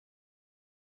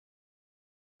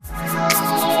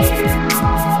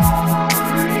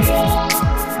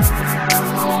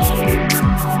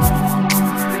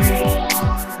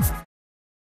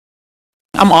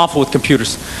I'm awful with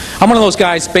computers. I'm one of those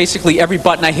guys, basically every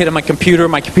button I hit on my computer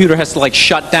has to like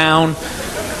shut down,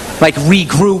 like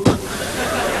regroup,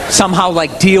 somehow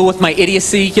like deal with my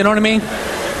idiocy, you know what I mean?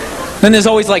 Then there's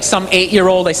always like some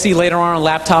 8-year-old I see later on a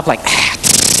laptop like,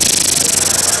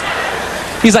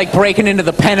 he's like breaking into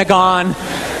the Pentagon,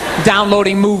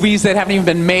 downloading movies that haven't even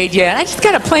been made yet. I just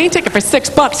got a plane ticket for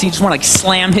 $6. He just want to like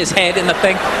slam his head in the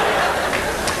thing.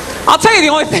 I'll tell you the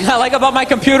only thing I like about my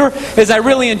computer is I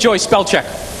really enjoy spell check.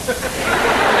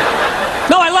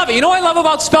 No, I love it. You know what I love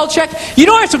about spell check? You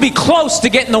don't have to be close to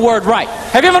getting the word right.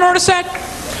 Have you ever noticed that?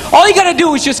 All you got to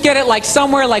do is just get it like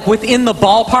somewhere like within the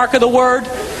ballpark of the word.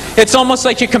 It's almost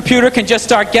like your computer can just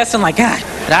start guessing like, I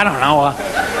don't know,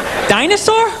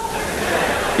 dinosaur?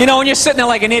 You know, when you're sitting there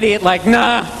like an idiot like,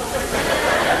 nah,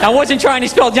 I wasn't trying to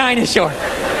spell dinosaur.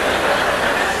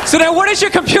 So then what does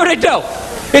your computer do?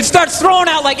 It starts throwing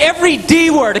out like every D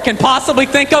word it can possibly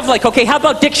think of. Like, okay, how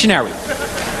about dictionary?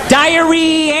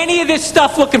 Diary, any of this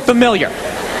stuff looking familiar?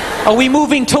 Are we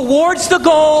moving towards the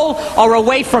goal or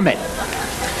away from it?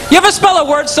 You ever spell a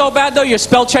word so bad though your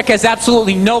spell check has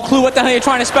absolutely no clue what the hell you're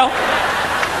trying to spell?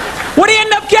 What do you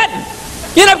end up getting?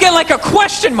 You end up getting like a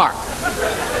question mark.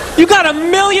 You got $1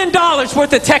 million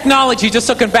worth of technology just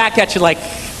looking back at you like,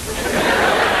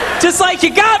 just like,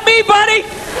 you got me, buddy?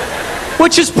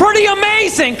 Which is pretty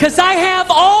amazing, because I have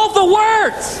all the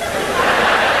words.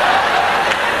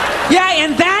 Yeah,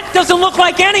 and that doesn't look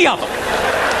like any of them.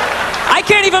 I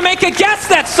can't even make a guess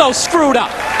that's so screwed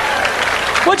up.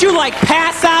 Would you like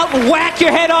pass out and whack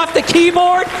your head off the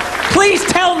keyboard? Please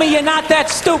tell me you're not that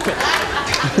stupid.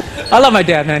 I love my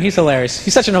dad, man. He's hilarious.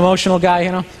 He's such an emotional guy,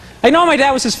 you know. I know my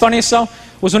dad was his funniest though,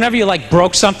 was whenever you like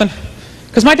broke something.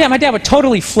 Because my dad would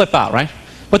totally flip out, right?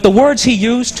 But the words he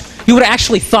used, you would have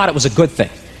actually thought it was a good thing.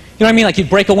 You know what I mean? Like you'd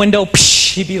break a window,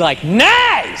 psh, he'd be like,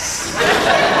 nice!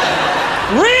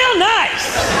 Real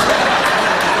nice!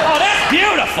 Oh, that's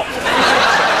beautiful!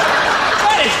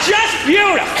 That is just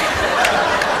beautiful!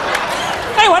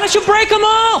 Hey, why don't you break them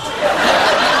all?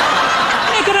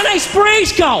 Hey, got a nice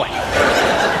breeze going.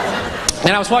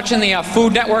 And I was watching the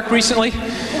Food Network recently.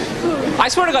 I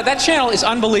swear to God, that channel is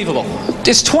unbelievable.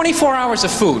 It's 24 hours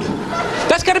of food.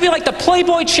 That's got to be like the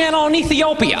Playboy channel in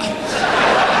Ethiopia.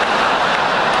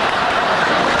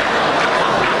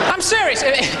 I'm serious.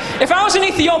 If I was in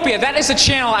Ethiopia, that is a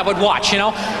channel I would watch, you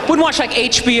know? Wouldn't watch like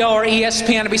HBO or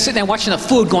ESPN. I'd be sitting there watching the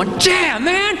food going, damn,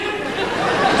 man,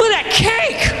 look at that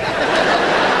cake.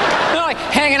 You know, like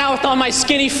hanging out with all my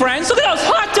skinny friends. Look at those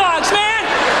hot dogs, man.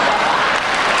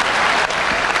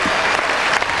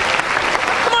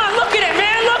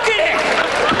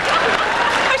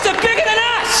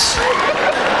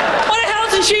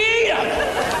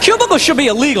 Cubicle should be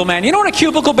illegal, man. You know what a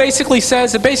cubicle basically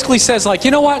says? It basically says, like, you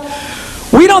know what?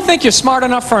 We don't think you're smart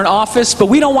enough for an office, but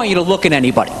we don't want you to look at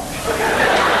anybody.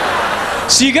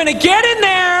 So you're going to get in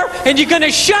there, and you're going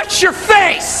to shut your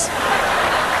face.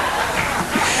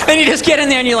 And you just get in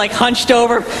there, and you're like hunched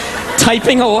over,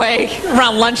 typing away.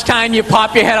 Around lunchtime, you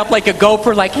pop your head up like a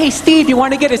gopher, like, hey, Steve, you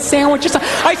want to get a sandwich or something?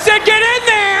 I said, get in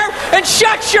there and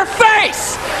shut your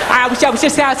face. I was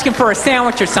just asking for a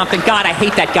sandwich or something. God, I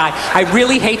hate that guy. I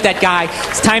really hate that guy.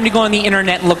 It's time to go on the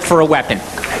internet and look for a weapon.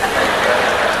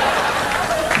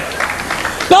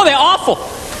 No, they're awful.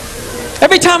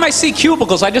 Every time I see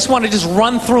cubicles, I just want to just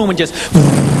run through them and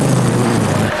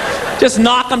just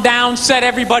knock them down, set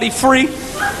everybody free.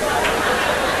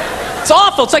 It's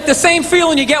awful. It's like the same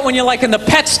feeling you get when you're like in the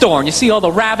pet store and you see all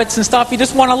the rabbits and stuff. You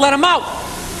just want to let them out.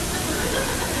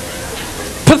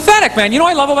 Pathetic, man. You know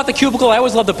what I love about the cubicle? I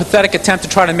always love the pathetic attempt to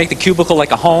try to make the cubicle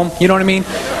like a home. You know what I mean?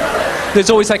 There's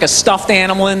always like a stuffed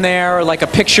animal in there, or like a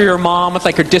picture of your mom with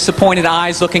like her disappointed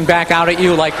eyes looking back out at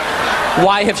you like,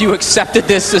 why have you accepted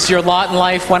this as your lot in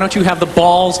life? Why don't you have the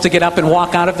balls to get up and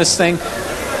walk out of this thing?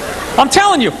 I'm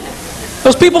telling you,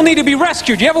 those people need to be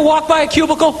rescued. You ever walk by a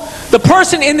cubicle? The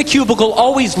person in the cubicle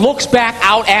always looks back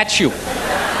out at you.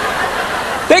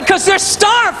 Because they're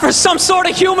starved for some sort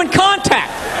of human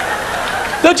contact.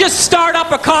 They'll just start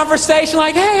up a conversation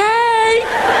like, hey,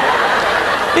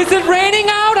 is it raining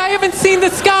out? I haven't seen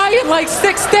the sky in like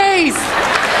 6 days.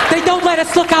 They don't let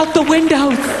us look out the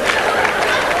windows.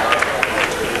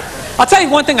 I'll tell you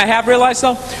one thing I have realized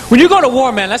though. When you go to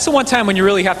war, man, that's the one time when you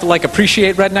really have to like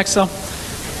appreciate rednecks though.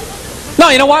 No,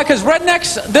 you know why? Because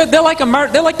rednecks, they're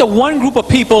like the one group of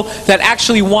people that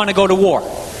actually want to go to war.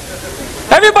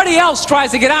 Everybody else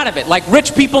tries to get out of it. Like,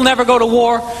 rich people never go to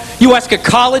war. You ask a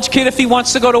college kid if he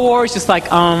wants to go to war, he's just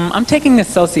like, I'm taking this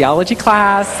sociology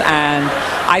class, and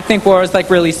I think war is, like,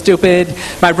 really stupid.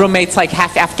 My roommate's, like,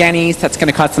 half Afghanis. That's going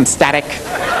to cause some static.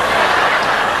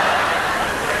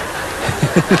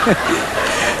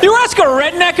 You ask a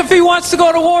redneck if he wants to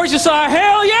go to war, he's just like,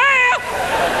 hell yeah!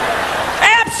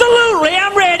 Absolutely,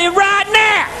 I'm ready right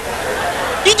now.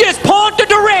 You just point the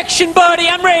direction, buddy.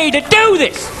 I'm ready to do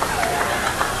this.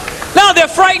 No, they're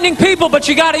frightening people, but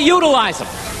you got to utilize them.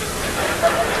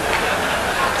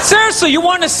 Seriously, you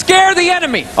want to scare the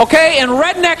enemy, okay? And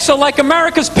rednecks are like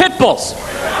America's pit bulls.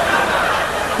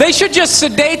 They should just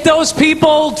sedate those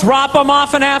people, drop them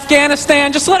off in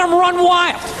Afghanistan, just let them run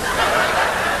wild.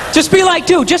 Just be like,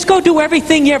 dude, just go do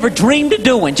everything you ever dreamed of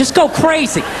doing. Just go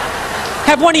crazy.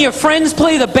 Have one of your friends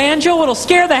play the banjo, it'll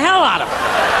scare the hell out of them.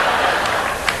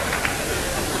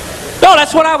 No,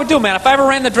 that's what I would do, man. If I ever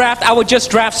ran the draft, I would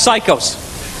just draft psychos.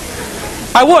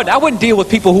 I would. I wouldn't deal with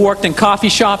people who worked in coffee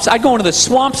shops. I'd go into the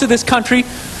swamps of this country.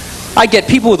 I'd get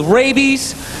people with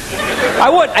rabies. I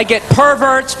would. I'd get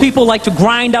perverts, people who like to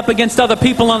grind up against other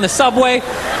people on the subway.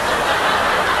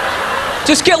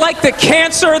 Just get like the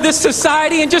cancer of this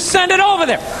society and just send it over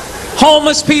there.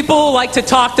 Homeless people who like to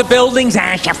talk to buildings.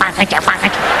 Just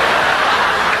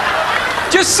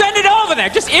send it over there.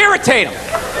 Just irritate them.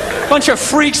 Bunch of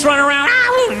freaks running around.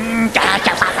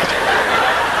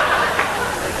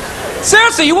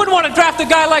 Seriously, you wouldn't want to draft a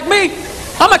guy like me.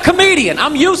 I'm a comedian.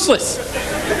 I'm useless.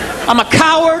 I'm a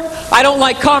coward. I don't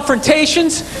like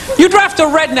confrontations. You draft a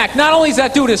redneck, not only is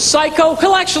that dude a psycho,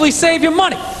 he'll actually save you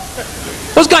money.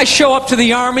 Those guys show up to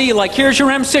the army, like, here's your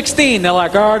M16. They're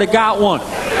like, I already got one.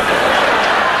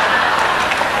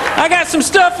 I got some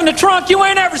stuff in the trunk you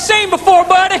ain't ever seen before,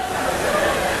 buddy.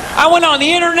 I went on the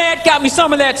internet, got me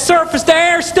some of that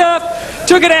surface-to-air stuff,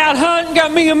 took it out hunting,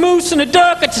 got me a moose and a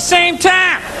duck at the same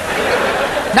time.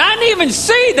 Now, I didn't even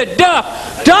see the duck.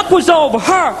 Duck was over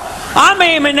her. I'm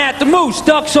aiming at the moose.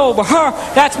 Duck's over her.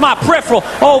 That's my peripheral.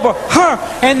 Over her.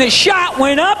 And the shot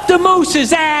went up the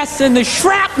moose's ass, and the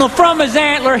shrapnel from his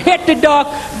antler hit the duck.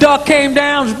 Duck came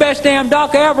down. It was the best damn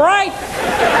duck I ever ate.